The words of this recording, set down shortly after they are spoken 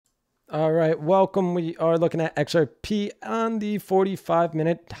All right, welcome. We are looking at XRP on the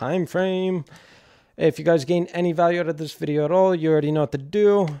 45-minute time frame. If you guys gain any value out of this video at all, you already know what to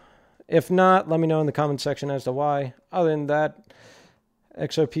do. If not, let me know in the comment section as to why. Other than that,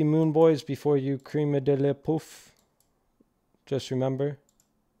 XRP Moon Boys, before you cream de la poof, just remember,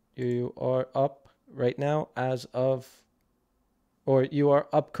 you are up right now you are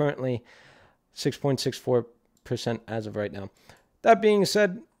up currently 6.64% as of right now. That being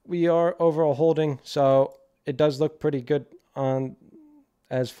said, we are overall holding, so it does look pretty good on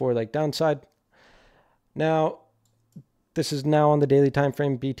as for like downside. Now, this is now on the daily time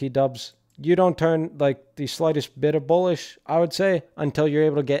frame, BT dubs. You don't turn like the slightest bit of bullish, I would say, until you're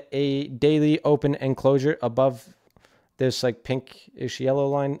able to get a daily open and closure above this like pinkish yellow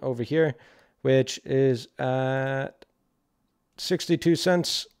line over here, which is at 62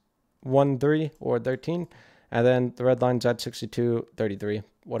 cents, 13 or 13. And then the red line's at 62.33,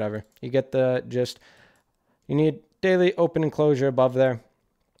 whatever. You get the gist. You need daily open and closure above there.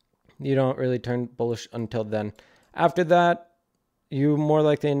 You don't really turn bullish until then. After that, you more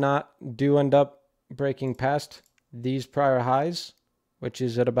likely not do end up breaking past these prior highs, which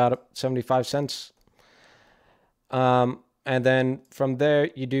is at about 75 cents. And then from there,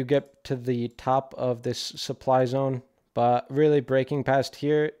 you do get to the top of this supply zone. But really breaking past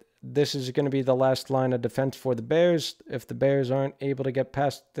here, this is going to be the last line of defense for the bears. If the bears aren't able to get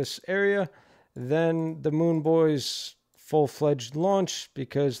past this area, then the Moon Boys full-fledged launch,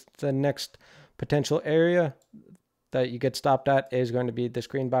 because the next potential area that you get stopped at is going to be this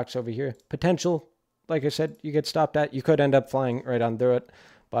green box over here. Potential, like I said, you get stopped at. You could end up flying right on through it,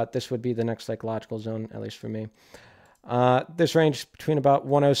 but this would be the next like logical zone, at least for me. This range between about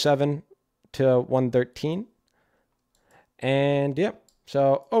 107 to 113. And yeah.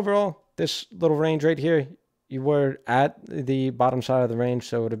 So overall, this little range right here, you were at the bottom side of the range,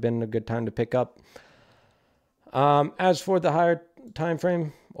 so it would have been a good time to pick up. As for the higher time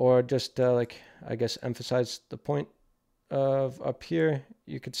frame, or just like I guess emphasize the point of up here,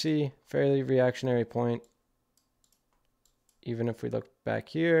 you could see fairly reactionary point. Even if we look back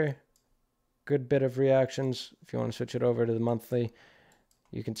here, good bit of reactions. If you want to switch it over to the monthly,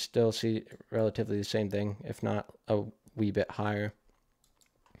 you can still see relatively the same thing, if not a wee bit higher.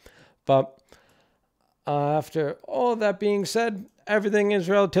 But after all that being said, everything is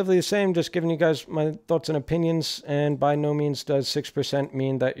relatively the same, just giving you guys my thoughts and opinions, and by no means does 6%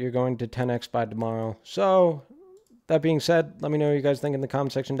 mean that you're going to 10x by tomorrow. So that being said, let me know what you guys think in the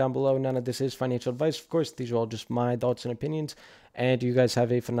comment section down below. None of this is financial advice, of course. These are all just my thoughts and opinions, and you guys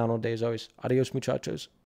have a phenomenal day as always. Adios, muchachos.